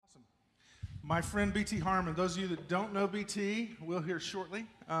My friend B.T Harman. Those of you that don't know B.T., we'll hear shortly.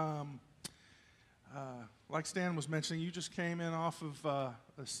 Like Stan was mentioning, you just came in off of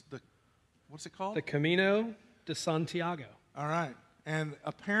what's it called? The Camino de Santiago. All right. And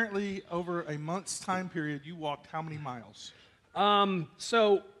apparently, over a month's time period, you walked how many miles?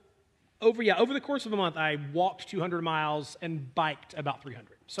 So over the course of a month, I walked 200 miles and biked about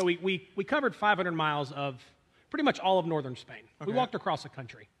 300. So we covered 500 miles of pretty much all of northern Spain. Okay. We walked across the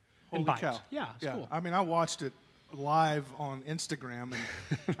country and biked. Cow. Yeah, it's cool. I mean, I watched it live on Instagram,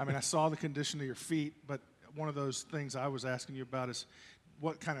 and I mean, I saw the condition of your feet, but one of those things I was asking you about is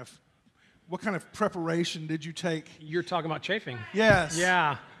what kind of preparation did you take? You're talking about chafing. Yes.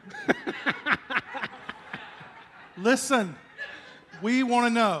 Yeah. Listen, we want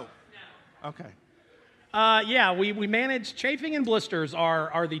to know. Okay. Yeah, we manage chafing and blisters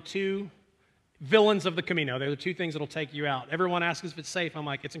are the two villains of the Camino. They're the two things that'll take you out. Everyone asks if it's safe. I'm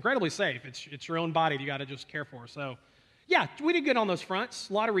like, it's incredibly safe. It's your own body that you got to just care for. So, yeah, we did good on those fronts.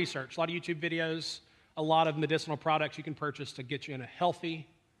 A lot of research, a lot of YouTube videos, a lot of medicinal products you can purchase to get you in a healthy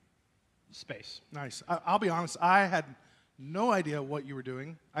space. Nice. I'll be honest. I had no idea what you were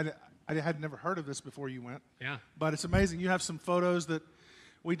doing. I had never heard of this before you went. Yeah. But it's amazing. You have some photos that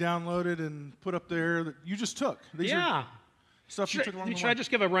we downloaded and put up there that you just took. These are stuff you took along the way. Should I just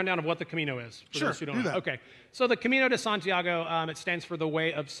give a rundown of what the Camino is? For sure, those who don't do know? that. Okay. So the Camino de Santiago, it stands for the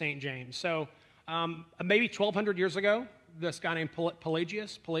Way of St. James. So maybe 1,200 years ago, this guy named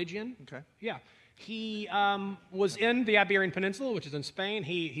Pelagian. Okay. Yeah. He was in the Iberian Peninsula, which is in Spain.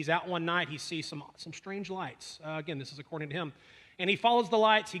 He's out one night. He sees some strange lights. Again, this is according to him. And he follows the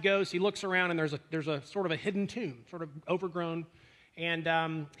lights. He goes. He looks around, and there's a sort of a hidden tomb, sort of overgrown.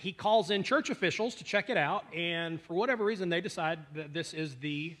 And he calls in church officials to check it out. And for whatever reason, they decide that this is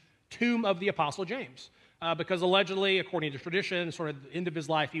the tomb of the Apostle James, because allegedly, according to tradition, sort of the end of his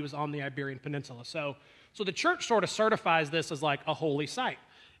life, he was on the Iberian Peninsula. So the church sort of certifies this as like a holy site.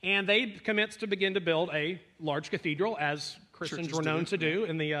 And they commenced to begin to build a large cathedral, as Christians were known to do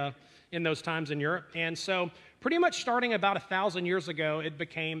in those times in Europe. And so pretty much starting about 1,000 years ago, it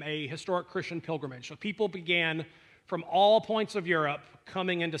became a historic Christian pilgrimage. So people began from all points of Europe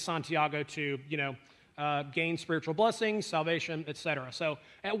coming into Santiago to, gain spiritual blessings, salvation, etc. So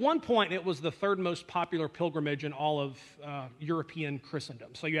at one point, it was the third most popular pilgrimage in all of European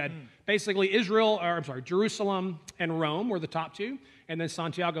Christendom. So you had basically Jerusalem and Rome were the top two, and then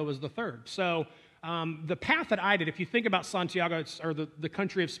Santiago was the third. So the path that I did, if you think about Santiago, the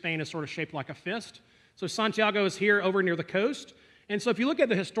country of Spain is sort of shaped like a fist. So Santiago is here over near the coast. And so if you look at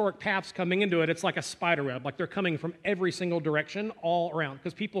the historic paths coming into it, it's like a spider web. Like they're coming from every single direction all around,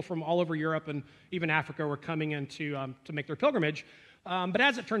 because people from all over Europe and even Africa were coming in to make their pilgrimage. But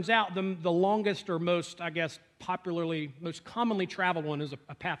as it turns out, the longest or most commonly traveled one is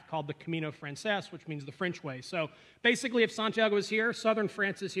a path called the Camino Frances, which means the French way. So basically, if Santiago is here, southern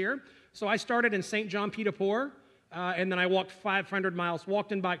France is here. So I started in Saint-Jean-Pied-de-Port, and then I walked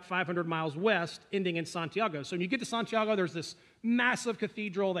and biked 500 miles west, ending in Santiago. So when you get to Santiago, there's this massive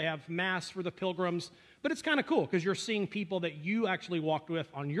cathedral. They have mass for the pilgrims. But it's kind of cool because you're seeing people that you actually walked with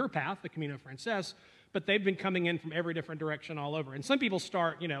on your path, the Camino Frances, but they've been coming in from every different direction all over. And some people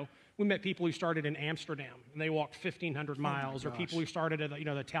start, we met people who started in Amsterdam, and they walked 1,500 miles, or people who started at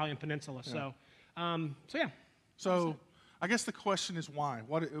the Italian peninsula. Yeah. So. So I guess the question is why?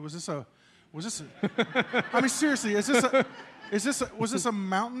 Was this I mean, seriously, was this a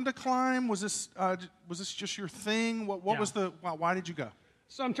mountain to climb? Was this just your thing? Why did you go?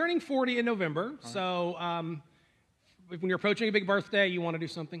 So I'm turning 40 in November. Right. So when you're approaching a big birthday, you want to do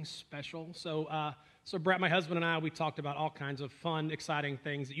something special. So Brett, my husband, and I, we talked about all kinds of fun, exciting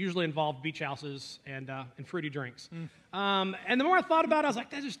things that usually involve beach houses and fruity drinks. And the more I thought about it, I was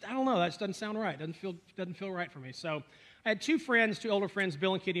like, I don't know, that just doesn't sound right. Doesn't feel right for me. So I had two older friends,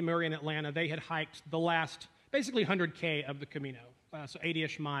 Bill and Kitty Murray in Atlanta. They had hiked the last, basically 100K of the Camino, so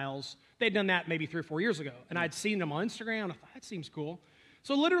 80-ish miles. They'd done that maybe 3 or 4 years ago, and I'd seen them on Instagram, and I thought, that seems cool.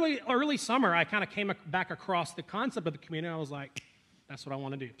 So literally, early summer, I kind of came back across the concept of the Camino, and I was like, that's what I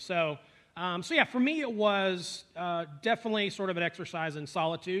want to do. So yeah, for me, it was definitely sort of an exercise in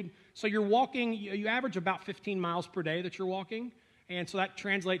solitude. So you're walking, you average about 15 miles per day that you're walking. And so that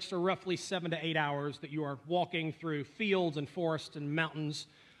translates to roughly 7 to 8 hours that you are walking through fields and forests and mountains.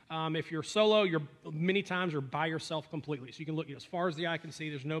 If you're solo, many times you're by yourself completely. So you can look as far as the eye can see.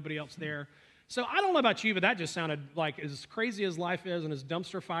 There's nobody else there. So I don't know about you, but that just sounded like as crazy as life is and as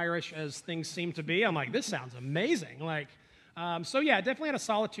dumpster fire-ish as things seem to be. I'm like, this sounds amazing. So yeah, definitely had a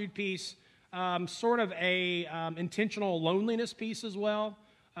solitude piece, sort of a intentional loneliness piece as well.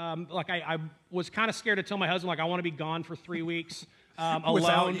 I was kind of scared to tell my husband, I want to be gone for 3 weeks. alone.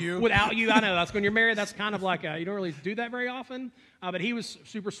 Without you. Without you. I know, that's when you're married, that's kind of like, you don't really do that very often. But he was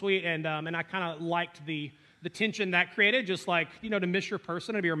super sweet, and I kind of liked the tension that created, just like, to miss your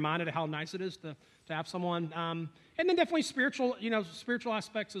person and be reminded of how nice it is to have someone. And then definitely spiritual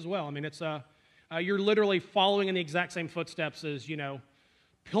aspects as well. I mean, it's you're literally following in the exact same footsteps as,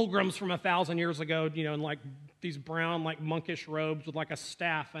 pilgrims from 1,000 years ago, in like these brown, like monkish robes with like a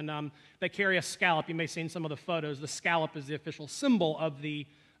staff, and they carry a scallop. You may have seen some of the photos. The scallop is the official symbol of the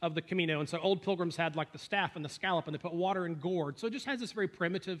Camino, and so old pilgrims had like the staff and the scallop, and they put water in gourd. So it just has this very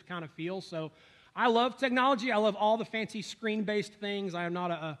primitive kind of feel. So I love technology. I love all the fancy screen-based things. I am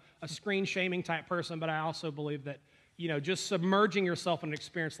not a screen-shaming type person, but I also believe that, just submerging yourself in an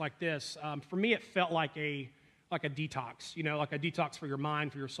experience like this, for me, it felt like a detox, like a detox for your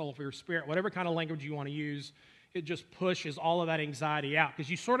mind, for your soul, for your spirit, whatever kind of language you want to use. It just pushes all of that anxiety out, because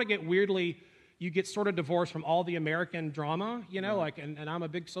you sort of get sort of divorced from all the American drama, and I'm a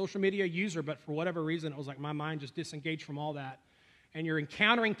big social media user, but for whatever reason, it was like my mind just disengaged from all that. And you're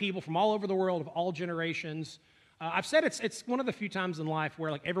encountering people from all over the world of all generations. I've said it's one of the few times in life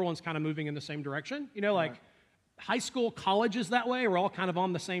where like everyone's kind of moving in the same direction, like high school, college is that way. We're all kind of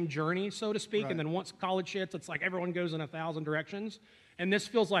on the same journey, so to speak. Right. And then once college hits, it's like everyone goes in 1,000 directions. And this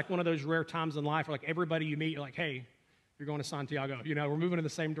feels like one of those rare times in life where like everybody you meet, you're like, hey, you're going to Santiago. We're moving in the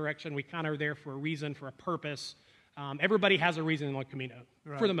same direction. We kind of are there for a reason, for a purpose. Everybody has a reason in the Camino,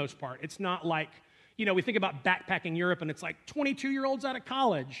 for the most part. It's not like, we think about backpacking Europe, and it's like 22-year-olds out of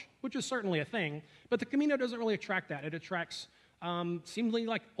college, which is certainly a thing. But the Camino doesn't really attract that. It attracts seemingly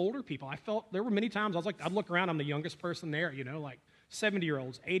like older people. I felt there were many times I'd look around, I'm the youngest person there, like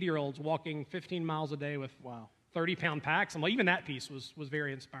 70-year-olds, 80-year-olds walking 15 miles a day with 30-pound packs. I'm like, even that piece was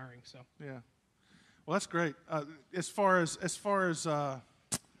very inspiring. So yeah, well, that's great. As far as I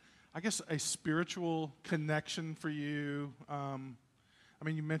guess a spiritual connection for you. I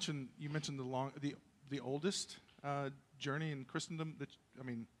mean, you mentioned the oldest journey in Christendom that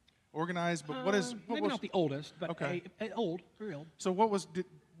organized, but maybe not the oldest, but very old. So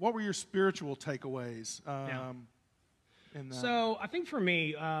what were your spiritual takeaways in that? So I think for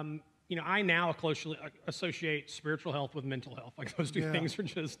me, I now closely associate spiritual health with mental health. Like those two things are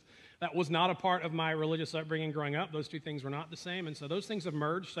that was not a part of my religious upbringing growing up. Those two things were not the same, and so those things have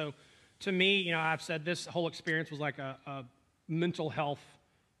merged. So to me, I've said this whole experience was like a mental health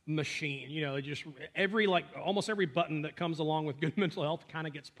machine. Just almost every button that comes along with good mental health kind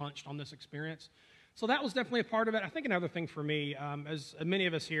of gets punched on this experience. So that was definitely a part of it. I think another thing for me, as many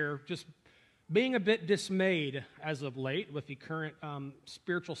of us here, just being a bit dismayed as of late with the current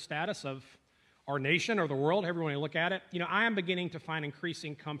spiritual status of our nation or the world, however you want to look at it. I am beginning to find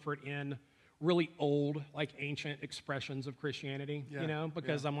increasing comfort in really old, like ancient expressions of Christianity,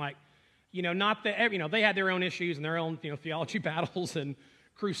 because I'm like, not that, they had their own issues and their own, theology battles and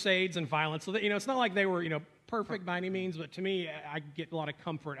crusades and violence. So that, it's not like they were, perfect by any means, but to me, I get a lot of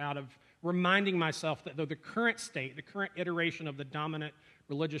comfort out of reminding myself that though the current state, the current iteration of the dominant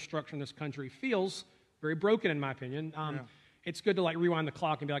religious structure in this country feels very broken, in my opinion, it's good to like rewind the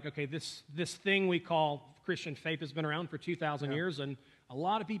clock and be like, okay, this thing we call Christian faith has been around for 2,000 years, and a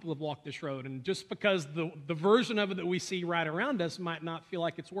lot of people have walked this road. And just because the version of it that we see right around us might not feel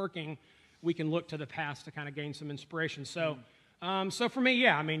like it's working, we can look to the past to kind of gain some inspiration. So. So for me,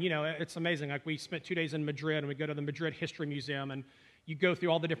 it's amazing. Like we spent 2 days in Madrid, and we go to the Madrid History Museum, and you go through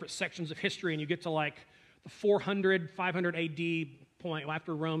all the different sections of history, and you get to like the 400, 500 AD point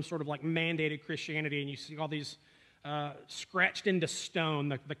after Rome sort of like mandated Christianity, and you see all these scratched into stone,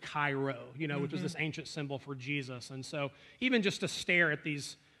 the Cairo, which was this ancient symbol for Jesus. And so even just to stare at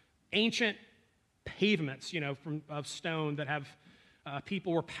these ancient pavements, of stone that have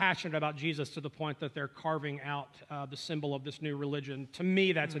people were passionate about Jesus to the point that they're carving out the symbol of this new religion. To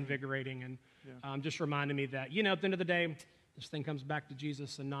me, that's invigorating, and just reminding me that, at the end of the day, this thing comes back to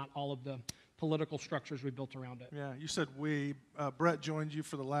Jesus and not all of the political structures we built around it. Yeah, you said Brett joined you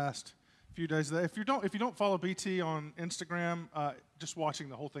for the last few days. If you don't follow BT on Instagram, just watching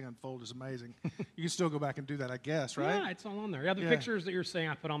the whole thing unfold is amazing. You can still go back and do that, I guess, right? Yeah, it's all on there. Yeah, the pictures that you're seeing,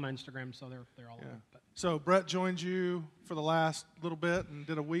 I put on my Instagram, so they're all on there. But. So Brett joined you for the last little bit and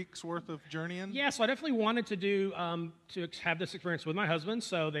did a week's worth of journeying? Yeah, so I definitely wanted to do, to have this experience with my husband.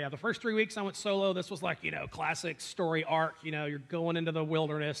 So the first 3 weeks I went solo. This was like, classic story arc. You're going into the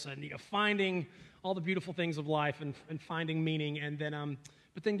wilderness and, finding all the beautiful things of life and finding meaning. And then,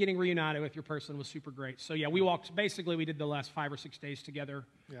 but then getting reunited with your person was super great. So yeah, we did the last 5 or 6 days together.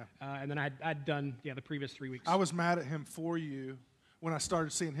 Yeah. And then I'd done, the previous 3 weeks. I was mad at him for you when I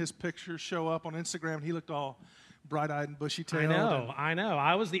started seeing his pictures show up on Instagram. He looked all bright-eyed and bushy-tailed. I know.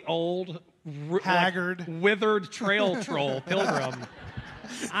 I was the old, haggard, withered trail troll pilgrim.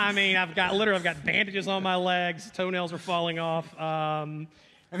 I mean, I've got bandages on my legs, toenails are falling off. And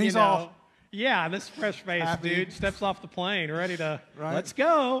he's all this fresh face, happy. dude, steps off the plane, ready to Right. let's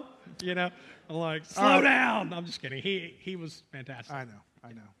go. I'm like, slow down. I'm just kidding. He was fantastic. I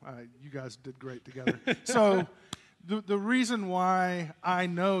know. You guys did great together. So the reason why I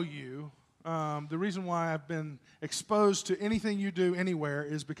know you, the reason why I've been exposed to anything you do anywhere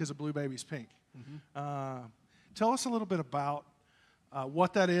is because of Blue Babies Pink. Mm-hmm. Tell us a little bit about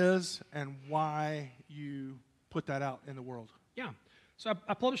what that is and why you put that out in the world. Yeah. So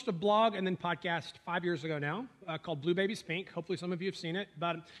I published a blog and then podcast 5 years ago now called Blue Babies Pink. Hopefully some of you have seen it.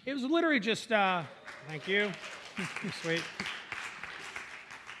 But it was literally just, thank you. Sweet.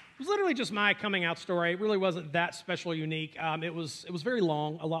 It was literally just my coming out story. It really wasn't that special or unique. It was very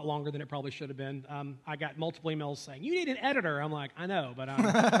long, a lot longer than it probably should have been. I got multiple emails saying, you need an editor. I'm like, I know, but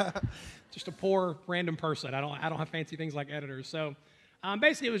I'm just a poor random person. I don't have fancy things like editors. So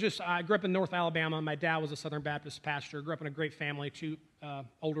basically, it was just, I grew up in North Alabama. My dad was a Southern Baptist pastor. Grew up in a great family, 2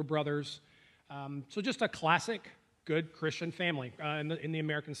 older brothers. So just a classic, good Christian family in the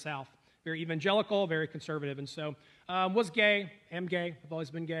American South. Very evangelical, very conservative. And so was gay, am gay, I've always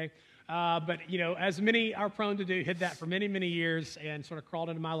been gay. But, as many are prone to do, hid that for many, many years and sort of crawled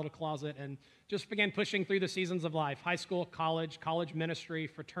into my little closet and just began pushing through the seasons of life, high school, college ministry,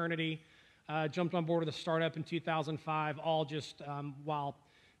 fraternity. Jumped on board with a startup in 2005, all just while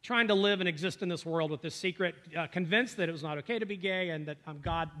trying to live and exist in this world with this secret, convinced that it was not okay to be gay and that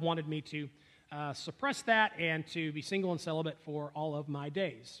God wanted me to suppress that and to be single and celibate for all of my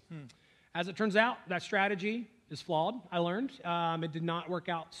days. As it turns out, that strategy is flawed, I learned. It did not work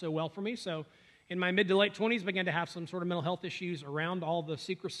out so well for me. So in my mid to late 20s, began to have some sort of mental health issues around all the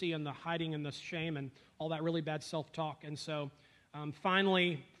secrecy and the hiding and the shame and all that really bad self-talk. And so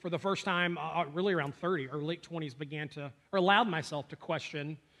finally, for the first time, really around 30 or late 20s, allowed myself to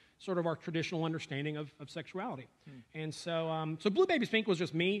question sort of our traditional understanding of sexuality. And so Blue Babies Pink was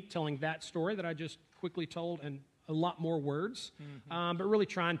just me telling that story that I just quickly told in a lot more words, but really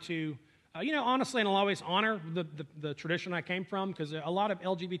trying to, honestly, and I'll always honor the tradition I came from, because a lot of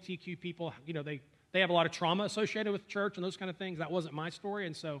LGBTQ people, they have a lot of trauma associated with church and those kind of things. That wasn't my story,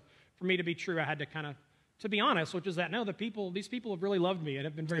 and so for me to be true, I had to kind of, to be honest, which is that, no, these people have really loved me and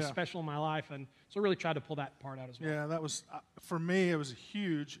have been very special in my life, and so I really tried to pull that part out as well. Yeah, that was, for me, it was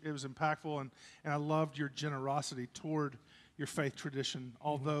impactful, and I loved your generosity toward your faith tradition,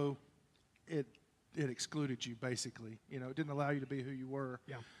 although it excluded you, basically. It didn't allow you to be who you were.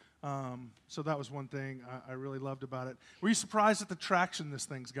 Yeah. So that was one thing I really loved about it. Were you surprised at the traction this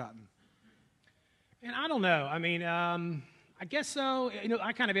thing's gotten? And I don't know. I mean, I guess so.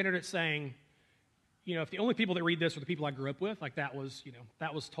 I kind of entered it saying, if the only people that read this are the people I grew up with, like that was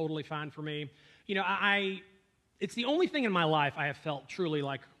totally fine for me. It's the only thing in my life I have felt truly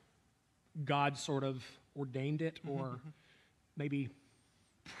like God sort of ordained it or maybe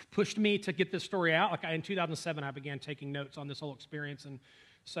pushed me to get this story out. Like in 2007, I began taking notes on this whole experience. And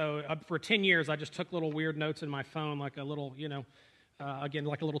so for 10 years, I just took little weird notes in my phone, like a little, again,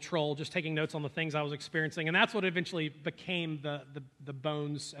 like a little troll, just taking notes on the things I was experiencing. And that's what eventually became the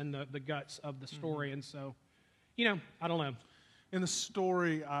bones and the guts of the story. And so, I don't know. In the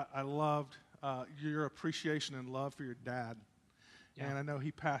story, I loved your appreciation and love for your dad. Yeah. And I know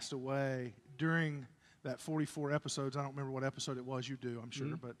he passed away during that 44 episodes. I don't remember what episode it was. You do, I'm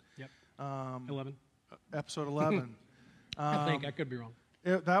sure. But 11. Episode 11. I think I could be wrong.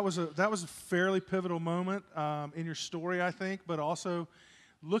 That was a fairly pivotal moment in your story, I think. But also,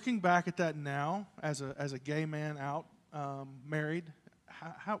 looking back at that now, as a gay man out, married,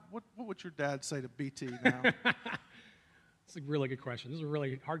 what would your dad say to BT now? It's a really good question. This is a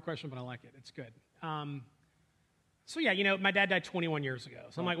really hard question, but I like it. It's good. So yeah, my dad died 21 years ago.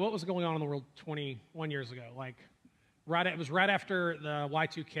 So I'm like, what was going on in the world 21 years ago? Like, it was right after the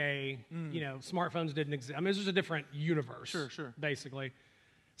Y2K. Smartphones didn't exist. I mean, it was just a different universe. Sure. Basically.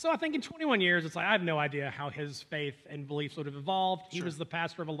 So I think in 21 years, it's like I have no idea how his faith and beliefs would have evolved. He was the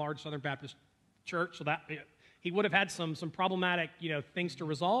pastor of a large Southern Baptist church, so that he would have had some problematic, things to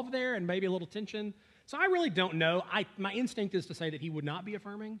resolve there, and maybe a little tension. So I really don't know. My instinct is to say that he would not be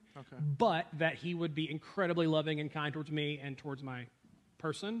affirming, but that he would be incredibly loving and kind towards me and towards my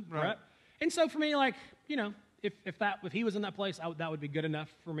person, Pruet. And so for me, like, if he was in that place, that would be good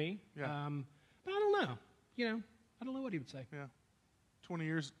enough for me. Yeah. But I don't know. I don't know what he would say. Yeah. 20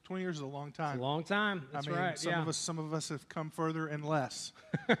 years is a long time. It's a long time. That's right. Some of us have come further and less.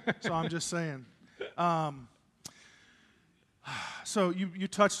 So I'm just saying. So you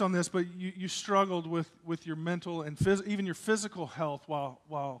touched on this, but you struggled with your mental and even your physical health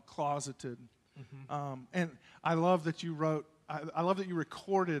while closeted. Mm-hmm. And I love that you wrote. I love that you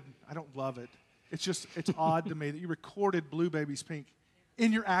recorded. I don't love it. It's odd to me that you recorded Blue Baby's Pink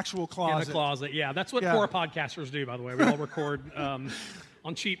in your actual closet. In the closet, yeah. That's what poor podcasters do, by the way. We all record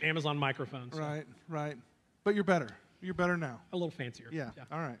on cheap Amazon microphones. So. Right. But you're better. You're better now. A little fancier. Yeah.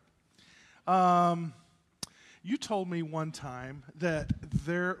 All right. You told me one time that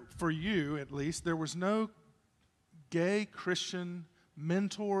for you at least, there was no gay Christian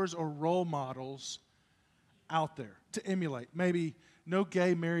mentors or role models out there to emulate. Maybe no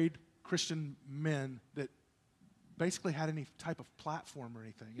gay married Christian men that basically had any type of platform or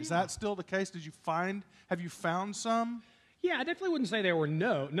anything. Is that still the case? Have you found some? Yeah, I definitely wouldn't say there were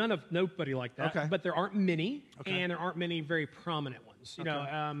nobody like that. Okay. But there aren't many, and there aren't many very prominent ones. You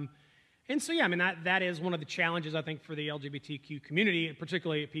know, and so yeah, I mean that is one of the challenges I think for the LGBTQ community,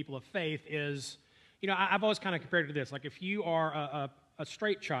 particularly people of faith, is, you know, I've always kind of compared it to this. Like if you are a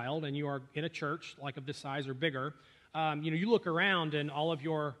straight child and you are in a church like of this size or bigger, you know, you look around and all of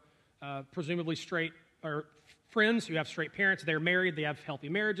your presumably straight or friends who have straight parents, they're married, they have healthy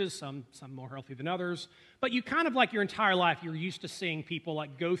marriages, some more healthy than others. But you kind of like your entire life, you're used to seeing people like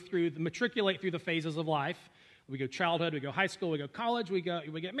matriculate through the phases of life. We go childhood, we go high school, we go college, we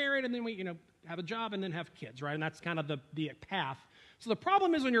get married, and then we, you know, have a job and then have kids, right? And that's kind of the path. So the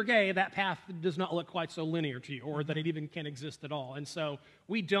problem is when you're gay, that path does not look quite so linear to you, or that it even can exist at all. And so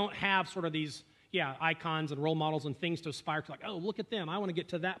we don't have sort of these, icons and role models and things to aspire to, like, oh, look at them, I want to get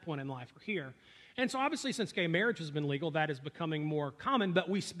to that point in life or here. And so obviously since gay marriage has been legal, that is becoming more common,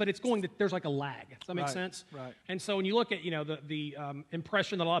 but it's going to, there's like a lag. Does that make sense? Right. And so when you look at, you know, the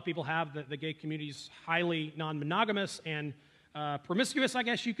impression that a lot of people have that the gay community is highly non-monogamous and promiscuous, I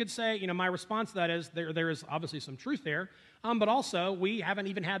guess you could say, you know, my response to that is there is obviously some truth there, but also we haven't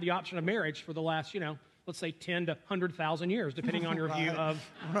even had the option of marriage for the last, you know, let's say 10 to 100,000 years, depending on your view of.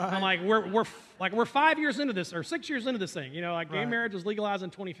 I'm like we're 5 years into this or 6 years into this thing, you know, like gay marriage was legalized in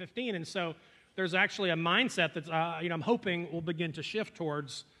 2015, and so there's actually a mindset that's you know, I'm hoping will begin to shift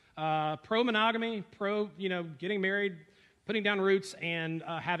towards pro-monogamy, you know, getting married, putting down roots, and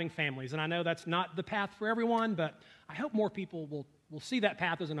having families. And I know that's not the path for everyone, but I hope more people will see that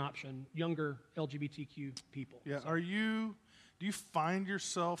path as an option, younger LGBTQ people. Yeah. So. Do you find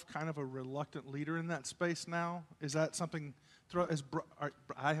yourself kind of a reluctant leader in that space now? Is that something,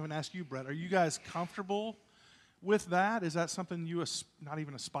 I haven't asked you, Brett, are you guys comfortable with that? Is that something you not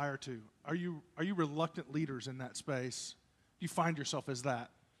even aspire to? Are you reluctant leaders in that space? Do you find yourself as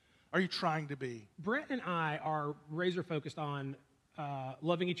that? Are you trying to be? Brett and I are razor focused on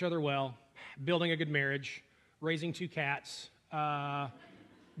loving each other well, building a good marriage, raising 2 cats,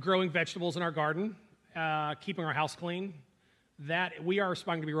 growing vegetables in our garden, keeping our house clean. That we are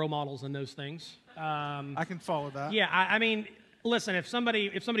aspiring to be role models in those things. I can follow that. Yeah, I mean, listen, if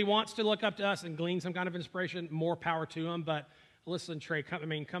somebody wants to look up to us and glean some kind of inspiration, more power to them. But listen, Trey,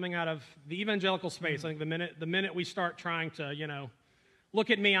 coming out of the evangelical space, I think the minute we start trying to, you know,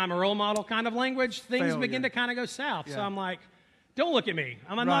 look at me, I'm a role model kind of language, things begin to kind of go south. Yeah. So I'm like, don't look at me.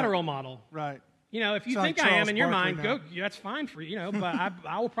 I'm not a role model. Right. You know, if you think I am in your mind, go. That's fine for you, you know. But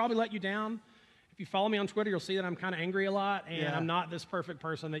I will probably let you down. If you follow me on Twitter, you'll see that I'm kind of angry a lot, and I'm not this perfect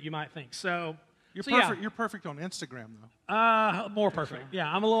person that you might think. So you're perfect. Yeah. You're perfect on Instagram, though. More perfect.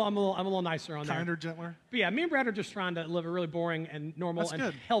 Yeah, I'm a little nicer on there. Kinder, gentler. But yeah, me and Brad are just trying to live a really boring and normal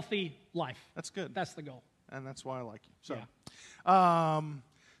healthy life. That's good. That's the goal. And that's why I like you. So, yeah.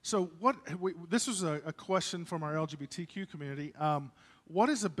 So this was a question from our LGBTQ community. What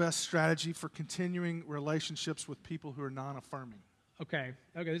is the best strategy for continuing relationships with people who are non-affirming? Okay,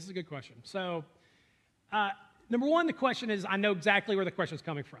 this is a good question. So, number one, the question is, I know exactly where the question is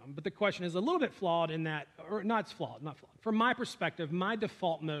coming from, but the question is a little bit flawed in that, or not flawed. From my perspective, my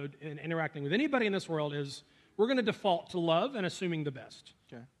default mode in interacting with anybody in this world is we're going to default to love and assuming the best.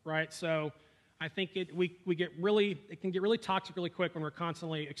 Okay. Right? So I think it can get really toxic really quick when we're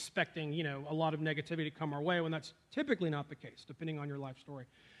constantly expecting, you know, a lot of negativity to come our way when that's typically not the case, depending on your life story.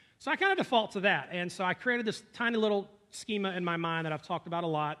 So I kind of default to that, and so I created this tiny little schema in my mind that I've talked about a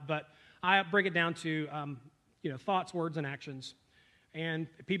lot, but I break it down to thoughts, words, and actions. And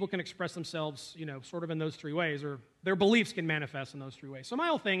people can express themselves, you know, sort of in those 3 ways, or their beliefs can manifest in those 3 ways. So my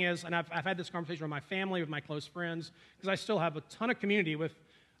whole thing is, and I've had this conversation with my family, with my close friends, because I still have a ton of community with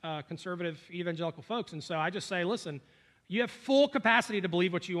conservative evangelical folks, and so I just say, listen, you have full capacity to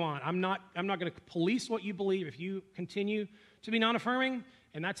believe what you want. I'm not going to police what you believe. If you continue to be non-affirming,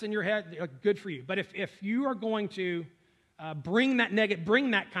 and that's in your head, good for you. But if you are going to bring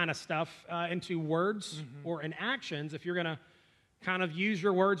that kind of stuff into words or in actions, if you're going to kind of use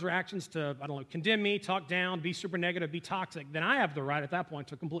your words or actions to, I don't know, condemn me, talk down, be super negative, be toxic, then I have the right at that point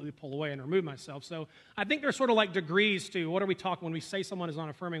to completely pull away and remove myself. So I think there's sort of like degrees to what are we talking when we say someone is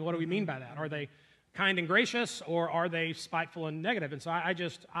unaffirming, what do we mean by that? Are they kind and gracious, or are they spiteful and negative? And so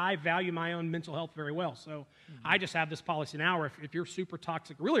I value my own mental health very well. So I just have this policy now where if you're super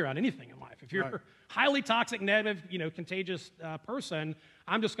toxic, really around anything in life, if you're a highly toxic, negative, contagious person,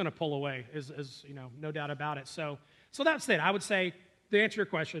 I'm just going to pull away, is no doubt about it. So that's it. I would say, to answer your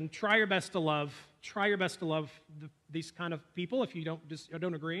question, try your best to love. Try your best to love these kind of people if you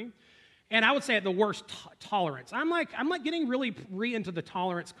don't agree. And I would say at the worst, tolerance. I'm like getting really into the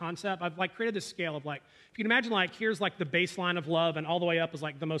tolerance concept. I've like created this scale of like, if you can imagine like, here's like the baseline of love, and all the way up is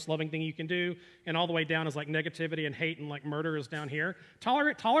like the most loving thing you can do, and all the way down is like negativity and hate and like murder is down here.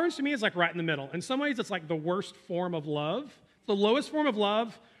 Tolerance to me is like right in the middle. In some ways, it's like the worst form of love, the lowest form of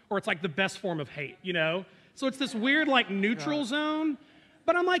love, or it's like the best form of hate, So it's this weird like neutral zone.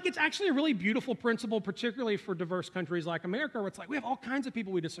 But I'm like, it's actually a really beautiful principle, particularly for diverse countries like America, where it's like we have all kinds of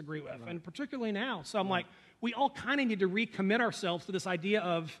people we disagree with, and particularly now. So I'm like, we all kind of need to recommit ourselves to this idea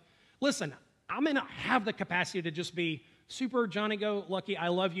of, listen, I may not have the capacity to just be super Johnny-go-lucky, I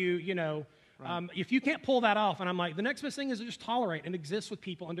love you, if you can't pull that off, and I'm like, the next best thing is to just tolerate and exist with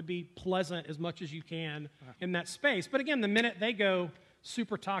people and to be pleasant as much as you can in that space. But again, the minute they go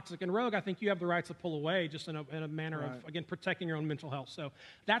super toxic and rogue, I think you have the right to pull away just in a manner of, again, protecting your own mental health. So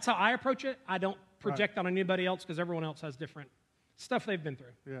that's how I approach it. I don't project on anybody else because everyone else has different stuff they've been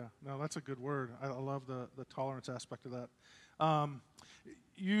through. Yeah, no, that's a good word. I love the tolerance aspect of that.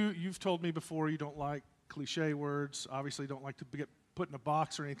 You've told me before you don't like cliche words, obviously don't like to get put in a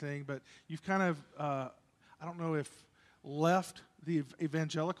box or anything, but you've kind of, I don't know if left the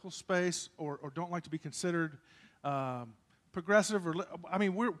evangelical space or don't like to be considered progressive, or I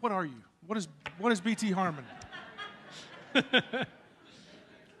mean, what are you? What is B.T. Harman?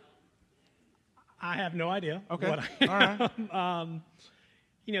 I have no idea. Okay, what I all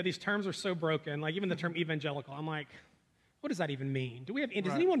right. These terms are so broken. Like even the term evangelical, I'm like, what does that even mean?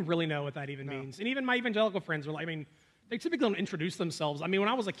 Does anyone really know what that even means? And even my evangelical friends are like, they typically don't introduce themselves. When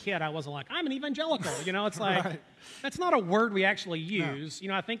I was a kid, I wasn't like, I'm an evangelical. It's like that's not a word we actually use.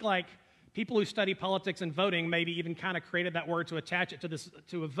 I think like people who study politics and voting maybe even kind of created that word to attach it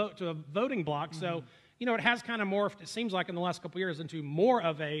to a voting block. So, it has kind of morphed, it seems like in the last couple of years, into more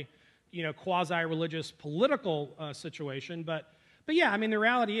of a, quasi-religious political situation. But yeah, the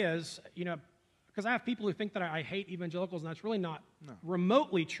reality is, because I have people who think that I hate evangelicals, and that's really not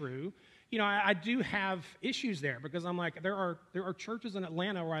remotely true. I do have issues there because I'm like, there are churches in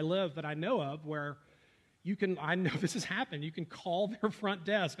Atlanta where I live that I know of where I know this has happened. You can call their front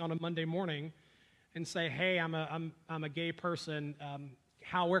desk on a Monday morning and say, "Hey, I'm a gay person.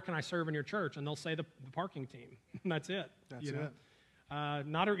 Where can I serve in your church?" And they'll say the parking team. And that's it. That's it. You're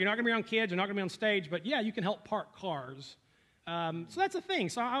not going to be on kids. You're not going to be on stage. But yeah, you can help park cars. So that's the thing.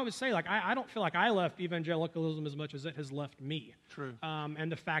 So I always say, like, I don't feel like I left evangelicalism as much as it has left me. True.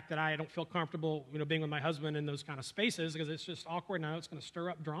 And the fact that I don't feel comfortable, being with my husband in those kind of spaces because it's just awkward and I know it's going to stir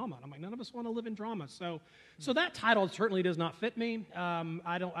up drama. And I'm like, none of us want to live in drama. So that title certainly does not fit me.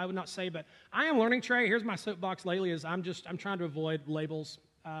 I would not say, but I am learning, Trey. Here's my soapbox lately: is I'm trying to avoid labels.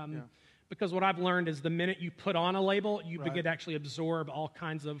 Because what I've learned is the minute you put on a label, you begin to actually absorb all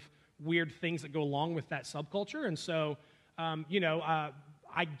kinds of weird things that go along with that subculture. And so,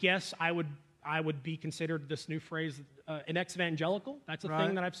 I guess I would be considered this new phrase, an ex-evangelical. That's a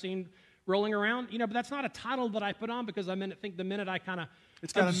thing that I've seen rolling around. But that's not a title that I put on because I think the minute I kind of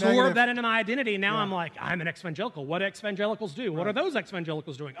absorb that into my identity, now I'm like, I'm an ex-evangelical. What ex-evangelicals do? What are those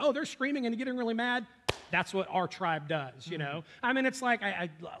ex-evangelicals doing? Oh, they're screaming and getting really mad. That's what our tribe does, It's like,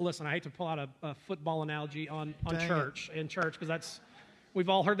 listen, I hate to pull out a football analogy on church, because we've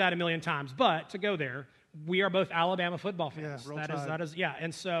all heard that a million times. But to go there, we are both Alabama football fans. That is,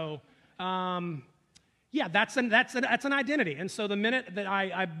 and so, that's an identity. And so the minute that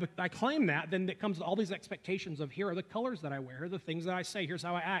I claim that, then it comes to all these expectations of here are the colors that I wear, here are the things that I say, here's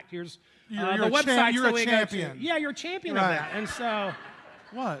how I act, here's the website. You're a champion. Yeah, you're a champion of that. And so,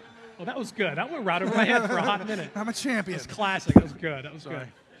 what? Well, that was good. That went right over my head for a hot minute. I'm a champion. That's classic. That was good. Good.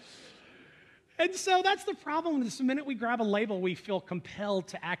 And so that's the problem. The minute we grab a label, we feel compelled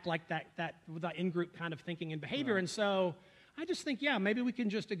to act like that with that in-group kind of thinking and behavior. And so I just think, maybe we can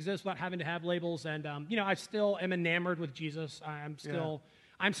just exist without having to have labels. And, I still am enamored with Jesus.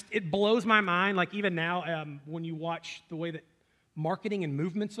 It blows my mind. Like even now, when you watch the way that marketing and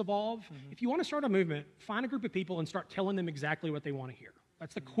movements evolve, if you want to start a movement, find a group of people and start telling them exactly what they want to hear.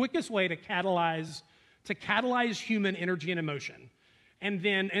 That's the quickest way to catalyze human energy and emotion, and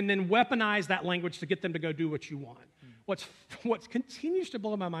then weaponize that language to get them to go do what you want. what continues to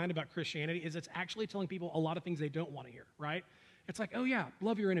blow my mind about Christianity is it's actually telling people a lot of things they don't want to hear, right? It's like, oh yeah,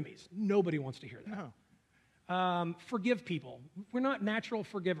 love your enemies. Nobody wants to hear that. No. Forgive people. We're not natural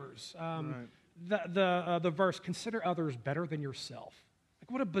forgivers. Right. The verse, consider others better than yourself.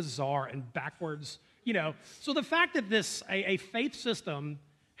 Like, what a bizarre and backwards, So the fact that a faith system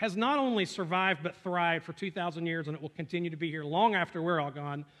has not only survived but thrived for 2,000 years, and it will continue to be here long after we're all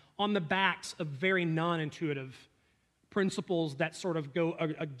gone, on the backs of very non-intuitive principles that sort of go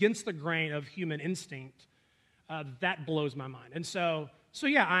against the grain of human instinct, that blows my mind. And so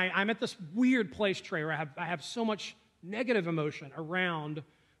yeah, I'm at this weird place, Trey, where I have so much negative emotion around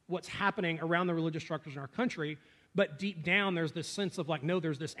what's happening around the religious structures in our country, but deep down there's this sense of like, no,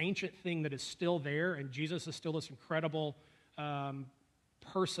 there's this ancient thing that is still there, and Jesus is still this incredible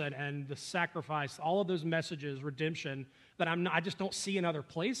person, and the sacrifice, all of those messages, redemption, that I just don't see in other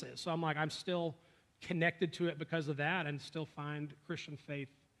places. So I'm like, I'm still connected to it because of that, and still find Christian faith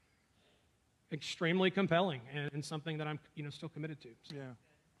extremely compelling and something that I'm still committed to. So. Yeah.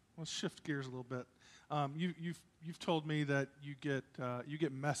 Let's shift gears a little bit. You've told me that you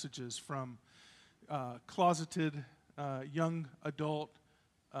get messages from closeted young adult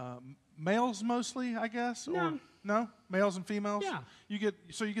males mostly, I guess. No. Or no, males and females. Yeah. You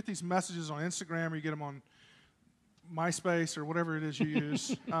get these messages on Instagram, or you get them on MySpace or whatever it is you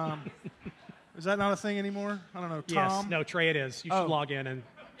use. Is that not a thing anymore? I don't know. Tom? Yes. No, Trey, it is. You should log in and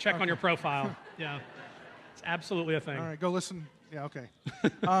check on your profile. Yeah. It's absolutely a thing. All right, go listen. Yeah, okay.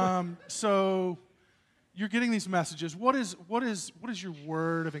 So you're getting these messages. What is your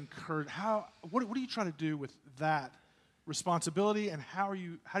word of encouragement? What do you try to do with that responsibility, and how are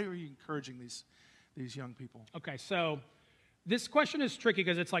you encouraging these young people? Okay, so this question is tricky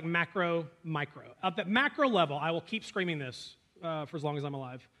because it's like macro, micro. At the macro level, I will keep screaming this for as long as I'm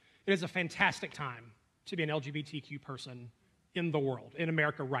alive. It is a fantastic time to be an LGBTQ person in the world, in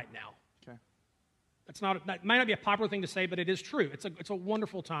America right now. Okay. That might not be a popular thing to say, but it is true. It's a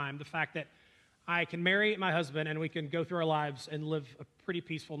wonderful time. The fact that I can marry my husband and we can go through our lives and live a pretty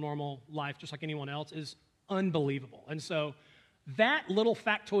peaceful, normal life just like anyone else is unbelievable. And so that little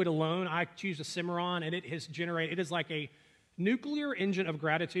factoid alone, I choose to simmer on, and it is like a nuclear engine of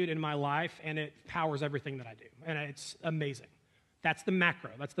gratitude in my life, and it powers everything that I do. And it's amazing. That's the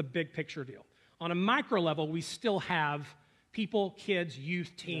macro. That's the big picture deal. On a micro level, we still have people, kids,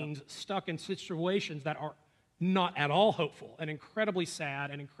 youth, teens, stuck in situations that are not at all hopeful and incredibly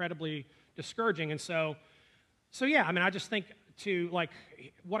sad and incredibly discouraging. And so yeah, I mean, I just think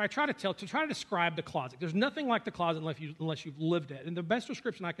what I try to try to describe the closet. There's nothing like the closet unless you've lived it. And the best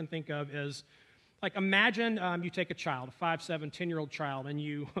description I can think of is, like, imagine you take a child, a 5, 7, 10-year-old child, and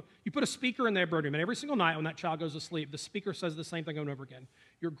you put a speaker in their bedroom, and every single night when that child goes to sleep, the speaker says the same thing over and over again.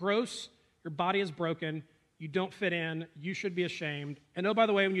 You're gross, your body is broken, you don't fit in, you should be ashamed, and oh, by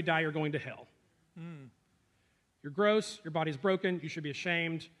the way, when you die, you're going to hell. You're gross, your body's broken, you should be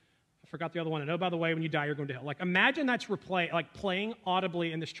ashamed. I forgot the other one, and oh, by the way, when you die, you're going to hell. Like, imagine that's playing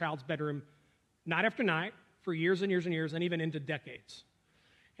audibly in this child's bedroom night after night for years and years and years, and even into decades.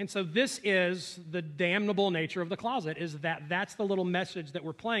 And so this is the damnable nature of the closet, is that's the little message that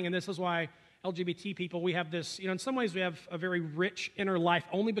we're playing. And this is why LGBT people, we have this, in some ways we have a very rich inner life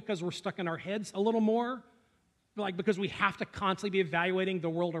only because we're stuck in our heads a little more, like because we have to constantly be evaluating the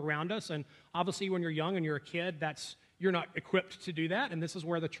world around us. And obviously when you're young and you're a kid, you're not equipped to do that. And this is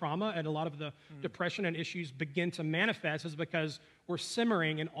where the trauma and a lot of the depression and issues begin to manifest, is because we're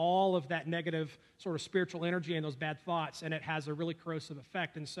simmering in all of that negative sort of spiritual energy and those bad thoughts, and it has a really corrosive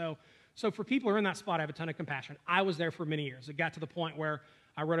effect. And so for people who are in that spot, I have a ton of compassion. I was there for many years. It got to the point where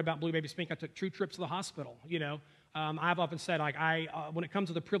I wrote about Blue Baby Spink. I took 2 trips to the hospital, I've often said, like, when it comes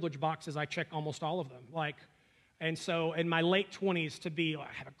to the privilege boxes, I check almost all of them. And so in my late 20s,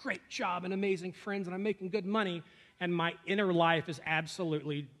 I have a great job and amazing friends, and I'm making good money, and my inner life is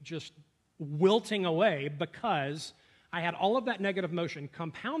absolutely just wilting away because I had all of that negative emotion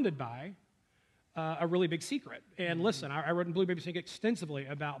compounded by a really big secret. And listen, I wrote in Blue Baby Spink extensively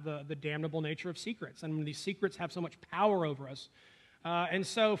about the damnable nature of secrets, and these secrets have so much power over us. And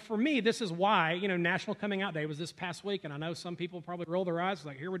so for me, this is why, National Coming Out Day was this past week, and I know some people probably roll their eyes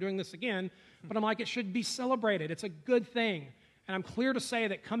like, here we're doing this again, but I'm like, it should be celebrated. It's a good thing. And I'm clear to say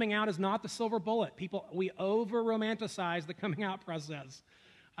that coming out is not the silver bullet. We over-romanticize the coming out process.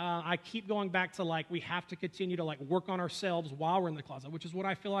 I keep going back to, we have to continue to, work on ourselves while we're in the closet, which is what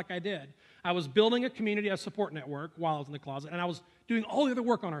I feel like I did. I was building a community, a support network while I was in the closet, and I was doing all the other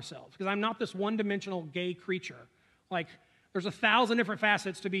work on ourselves, because I'm not this one-dimensional gay creature. there's 1,000 different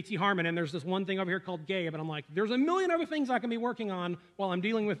facets to B.T Harman, and there's this one thing over here called Gabe, and I'm like, there's a million other things I can be working on while I'm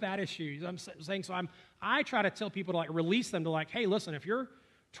dealing with that issue. I'm saying, so I try to tell people to like release them to like, hey, listen, if you're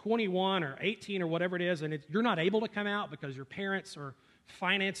 21 or 18 or whatever it is, and you're not able to come out because your parents or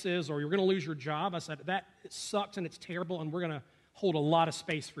finances or you're going to lose your job, I said, that it sucks and it's terrible, and we're going to hold a lot of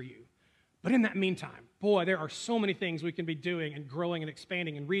space for you. But in that meantime, boy, there are so many things we can be doing and growing and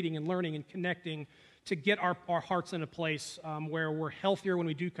expanding and reading and learning and connecting to get our hearts in a place where we're healthier when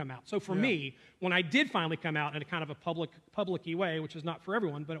we do come out. So for me, when I did finally come out in a kind of a public-y way, which is not for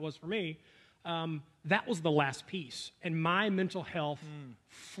everyone, but it was for me, that was the last piece. And my mental health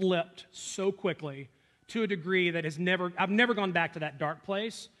flipped so quickly to a degree that I've never gone back to that dark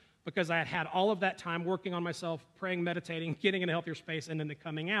place, because I had had all of that time working on myself, praying, meditating, getting in a healthier space, and then the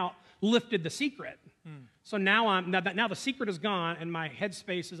coming out lifted the secret. So now the secret is gone, and my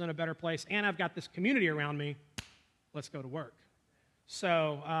headspace is in a better place, and I've got this community around me. Let's go to work.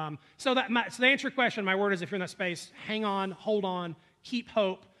 So to answer your question, my word is, if you're in that space, hang on, hold on, keep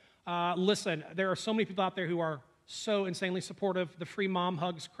hope. Listen, there are so many people out there who are so insanely supportive. The free mom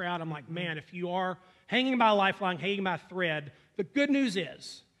hugs crowd. I'm like, man, if you are hanging by a lifeline, hanging by a thread, the good news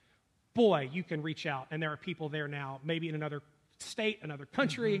is, boy, you can reach out, and there are people there now, maybe in another state, another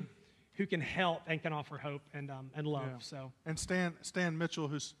country, who can help and can offer hope and love. Yeah. So, and Stan Mitchell,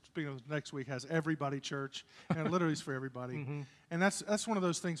 who's speaking of next week, has Everybody Church, and it literally is for everybody. And that's one of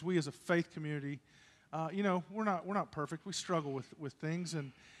those things. We as a faith community, we're not perfect. We struggle with things,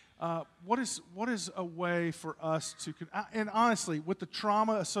 and what is a way for us to? And honestly, with the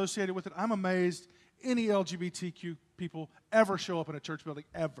trauma associated with it, I'm amazed any LGBTQ people ever show up in a church building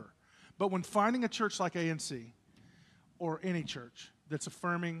ever. But when finding a church like ANC, or any church that's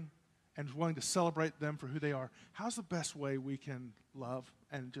affirming and willing to celebrate them for who they are, how's the best way we can love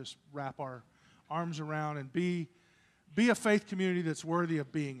and just wrap our arms around and be a faith community that's worthy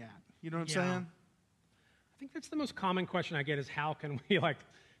of being at? You know what I'm saying? I think that's the most common question I get is, how can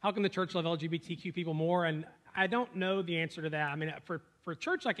the church love LGBTQ people more? And I don't know the answer to that. I mean, for a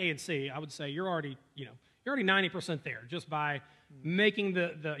church like ANC, I would say you're already 90% there just by making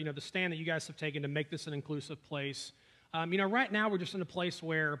the stand that you guys have taken to make this an inclusive place. Right now we're just in a place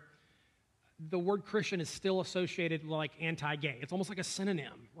where the word Christian is still associated with like anti-gay. It's almost like a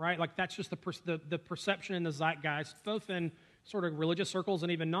synonym, right? Like that's just the perception in the zeitgeist, both in sort of religious circles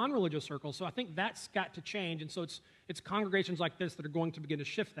and even non-religious circles. So I think that's got to change. And so it's congregations like this that are going to begin to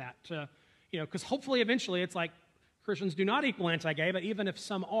shift that to, because hopefully eventually it's like Christians do not equal anti-gay, but even if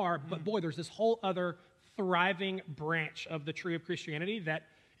some are, but boy, there's this whole other thriving branch of the tree of Christianity that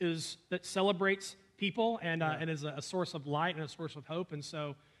celebrates people and is a source of light and a source of hope. And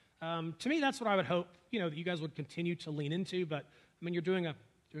so, to me, that's what I would hope that you guys would continue to lean into. But I mean, you're doing a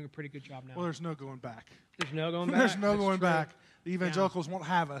pretty good job now. Well, there's no going back. There's no going back. There's no going back. The evangelicals won't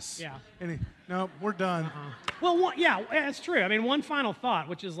have us. Yeah. No, we're done. Well, that's true. I mean, one final thought,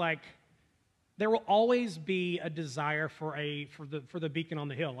 which is like, there will always be a desire for the beacon on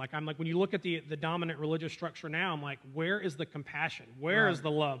the hill. Like I'm like, when you look at the dominant religious structure now, I'm like, where is the compassion? Where is the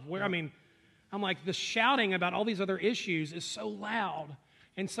love? I'm like, the shouting about all these other issues is so loud.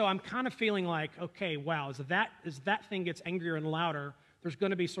 And so I'm kind of feeling like, okay, wow, as that thing gets angrier and louder, there's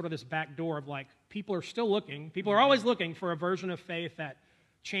going to be sort of this back door of like, people are always looking for a version of faith that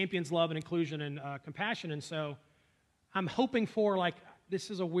champions love and inclusion and compassion. And so I'm hoping for like, this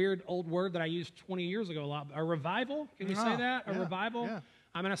is a weird old word that I used 20 years ago a lot. A revival? Can you say that? A revival? Yeah.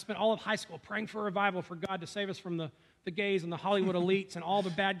 I mean, I spent all of high school praying for a revival for God to save us from the gays and the Hollywood elites and all the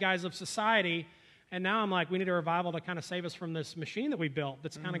bad guys of society. And now I'm like, we need a revival to kind of save us from this machine that we built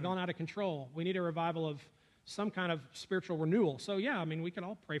that's kind of gone out of control. We need a revival of some kind of spiritual renewal. So, yeah, I mean, we can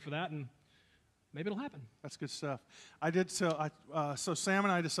all pray for that, and maybe it'll happen. That's good stuff. So Sam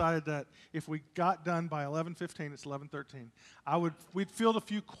and I decided that if we got done by 11:15, it's 11:13. We'd field a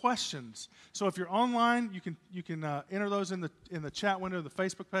few questions. So if you're online, you can enter those in the chat window of the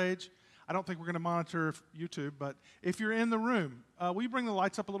Facebook page. I don't think we're going to monitor YouTube, but if you're in the room, will you bring the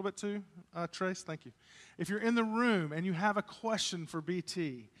lights up a little bit too, Trace? Thank you. If you're in the room and you have a question for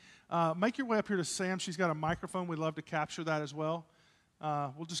BT, make your way up here to Sam. She's got a microphone. We'd love to capture that as well.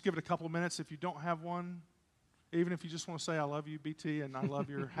 We'll just give it a couple of minutes. If you don't have one, even if you just want to say, I love you, BT, and I love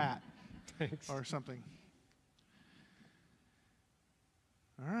your hat. Thanks. Or something.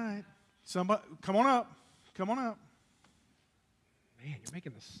 All right. Somebody, come on up. Come on up. Man, you're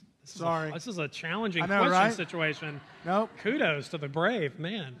making this. Sorry. This is a challenging situation. Nope. Kudos to the brave,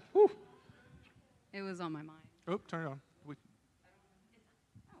 man. Whew. It was on my mind. Oh, turn it on.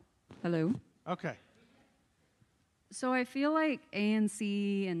 Hello. Okay. So I feel like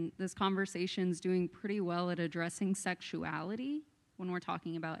ANC and this conversation is doing pretty well at addressing sexuality when we're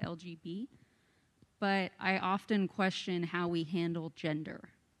talking about LGB, but I often question how we handle gender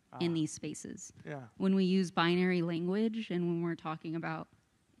in these spaces. Yeah. When we use binary language and when we're talking about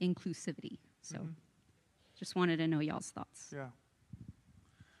inclusivity. So just wanted to know y'all's thoughts. Yeah.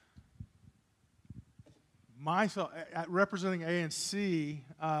 My thought, representing ANC,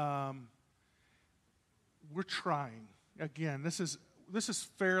 we're trying. Again, this is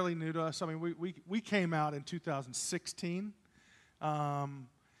fairly new to us. I mean, we came out in 2016, and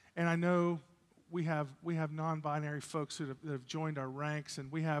I know we have non-binary folks that have joined our ranks,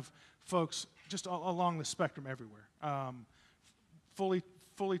 and we have folks just along the spectrum everywhere,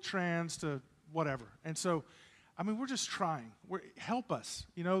 fully trans to whatever. And so, I mean, we're just trying. Help us.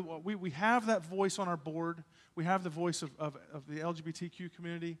 You know, we have that voice on our board. We have the voice of the LGBTQ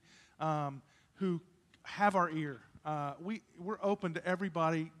community who have our ear. We're open to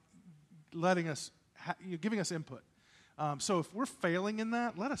everybody letting us, giving us input. So if we're failing in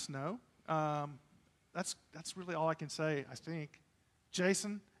that, let us know. That's really all I can say, I think.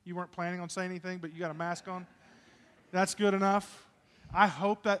 Jason, you weren't planning on saying anything, but you got a mask on. That's good enough. I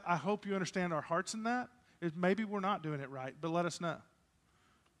hope you understand our hearts in that. Maybe we're not doing it right, but let us know.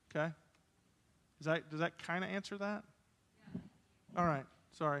 Okay? Does that kind of answer that? Yeah. All right.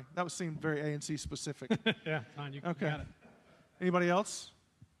 Sorry. That seemed very ANC specific. Yeah, fine. You got it. Anybody else?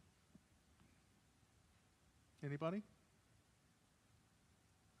 Anybody?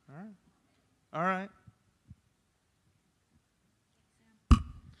 All right. All right.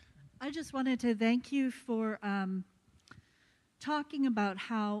 I just wanted to thank you for talking about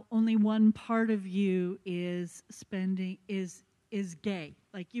how only one part of you is gay.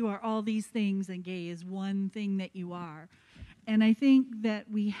 Like you are all these things and gay is one thing that you are. And I think that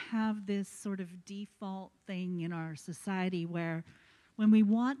we have this sort of default thing in our society where when we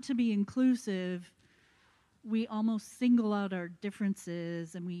want to be inclusive, we almost single out our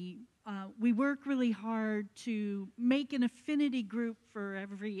differences, and we work really hard to make an affinity group for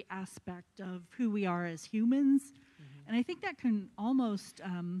every aspect of who we are as humans. Mm-hmm. And I think that can almost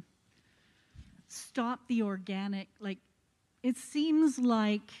stop the organic, like, it seems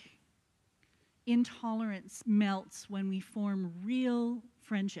like intolerance melts when we form real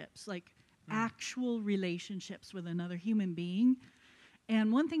friendships, like actual relationships with another human being.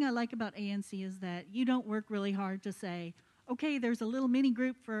 And one thing I like about ANC is that you don't work really hard to say, okay, there's a little mini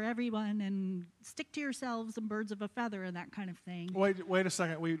group for everyone and stick to yourselves and birds of a feather and that kind of thing. Wait a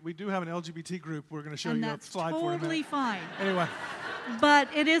second. We do have an LGBT group we're going to show and you a slide for in a minute. Totally fine. Anyway. But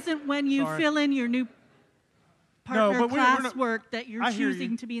it isn't when you fill in your new partner classwork that you're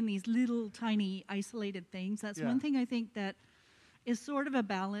choosing to be in these little tiny isolated things. That's one thing I think that is sort of a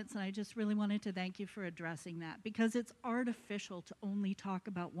balance, and I just really wanted to thank you for addressing that, because it's artificial to only talk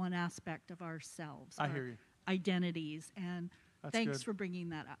about one aspect of ourselves. I hear you. Identities, and thanks for bringing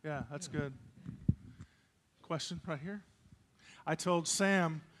that up. Yeah, that's good. Question right here. I told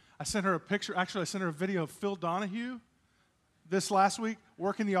Sam, I sent her a picture, actually I sent her a video of Phil Donahue this last week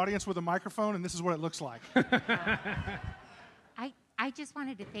working the audience with a microphone, and this is what it looks like. I just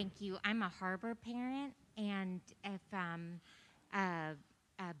wanted to thank you. I'm a Harbor parent, and if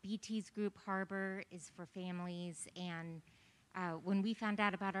BT's group Harbor is for families, and when we found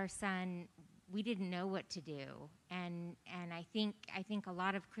out about our son, we didn't know what to do, and I think a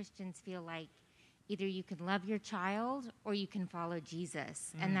lot of Christians feel like either you can love your child or you can follow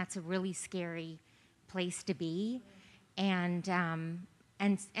Jesus, and that's a really scary place to be, and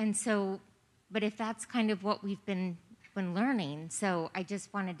so, but if that's kind of what we've been learning, so I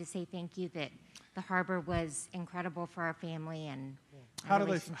just wanted to say thank you that the Harbor was incredible for our family and how do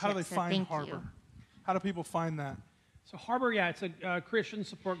they find Harbor? How do people find that? So Harbor, it's a Christian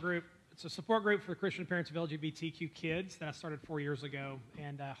support group. It's a support group for the Christian parents of LGBTQ kids that I started 4 years ago,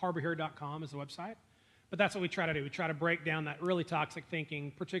 and harborhere.com is the website. But that's what we try to do. We try to break down that really toxic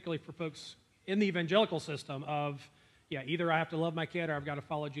thinking, particularly for folks in the evangelical system of, either I have to love my kid or I've got to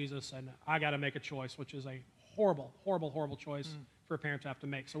follow Jesus, and I got to make a choice, which is a horrible, horrible, horrible choice for a parent to have to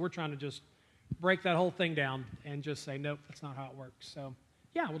make. So we're trying to just break that whole thing down and just say, nope, that's not how it works. So,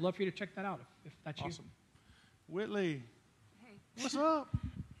 I would love for you to check that out if that's awesome. Whitley, hey. What's up?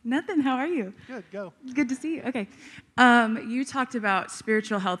 Nothing. How are you? Good. Go. Good to see you. Okay. You talked about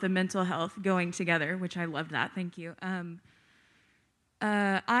spiritual health and mental health going together, which I loved that. Thank you.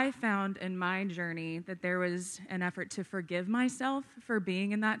 I found in my journey that there was an effort to forgive myself for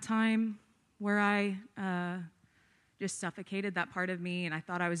being in that time where I just suffocated that part of me, and I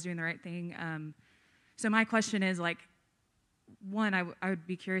thought I was doing the right thing. So my question is, one, I would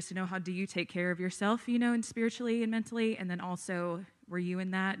be curious to know, how do you take care of yourself, and spiritually and mentally? And then also, were you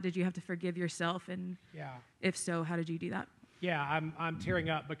in that? Did you have to forgive yourself? And if so, how did you do that? Yeah, I'm tearing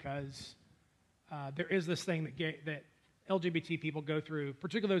up because there is this thing that LGBT people go through,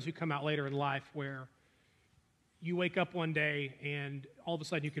 particularly those who come out later in life, where you wake up one day and all of a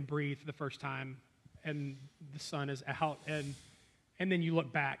sudden you can breathe for the first time, and the sun is out, and then you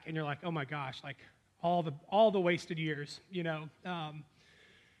look back and you're like, oh my gosh, like all the wasted years,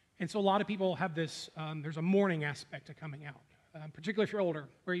 And so a lot of people have this. There's a mourning aspect to coming out, particularly if you're older,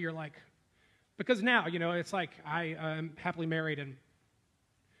 where you're like, because now, it's like I am happily married, and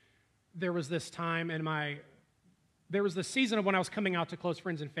there was this time there was this season of when I was coming out to close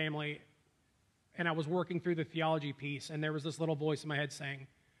friends and family, and I was working through the theology piece, and there was this little voice in my head saying,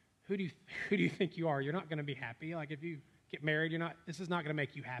 who do you think you are? You're not going to be happy. Like, if you get married, this is not going to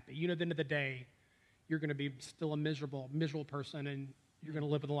make you happy. At the end of the day, you're going to be still a miserable person, and you're going to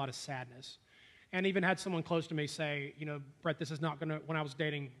live with a lot of sadness. And even had someone close to me say, Brett, this is not going to, when I was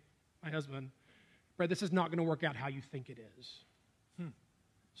dating my husband, Brett, this is not going to work out how you think it is.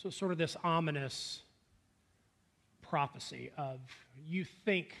 So sort of this ominous prophecy of, you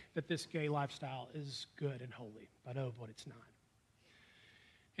think that this gay lifestyle is good and holy, but oh, but it's not.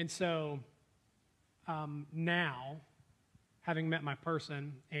 And so now, having met my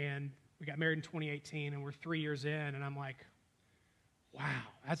person, and we got married in 2018, and we're 3 years in, and I'm like, wow,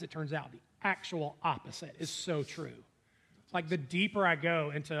 as it turns out, the actual opposite is so true. Like, the deeper I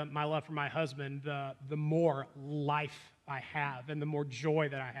go into my love for my husband, the more life I have, and the more joy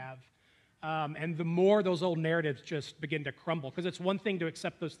that I have. And the more those old narratives just begin to crumble. Because it's one thing to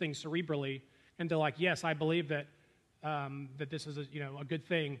accept those things cerebrally and to like, yes, I believe that this is a good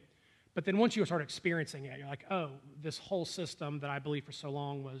thing. But then once you start experiencing it, you're like, oh, this whole system that I believed for so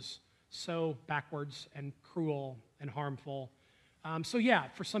long was so backwards and cruel and harmful. So yeah,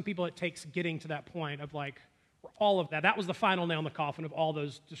 for some people it takes getting to that point of like, all of that. That was the final nail in the coffin of all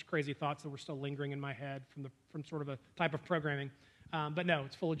those just crazy thoughts that were still lingering in my head from sort of a type of programming. But no,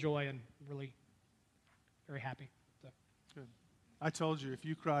 it's full of joy and really very happy. So. Good. I told you if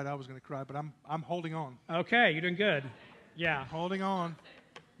you cried, I was going to cry, but I'm holding on. Okay, you're doing good. Yeah. Holding on.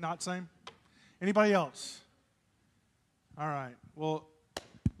 Not same. Anybody else? All right. Well,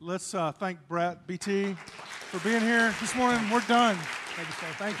 let's thank Brett, BT, for being here this morning. We're done. Thank you, sir.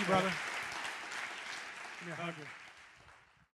 Thank you, brother. Give me a hug.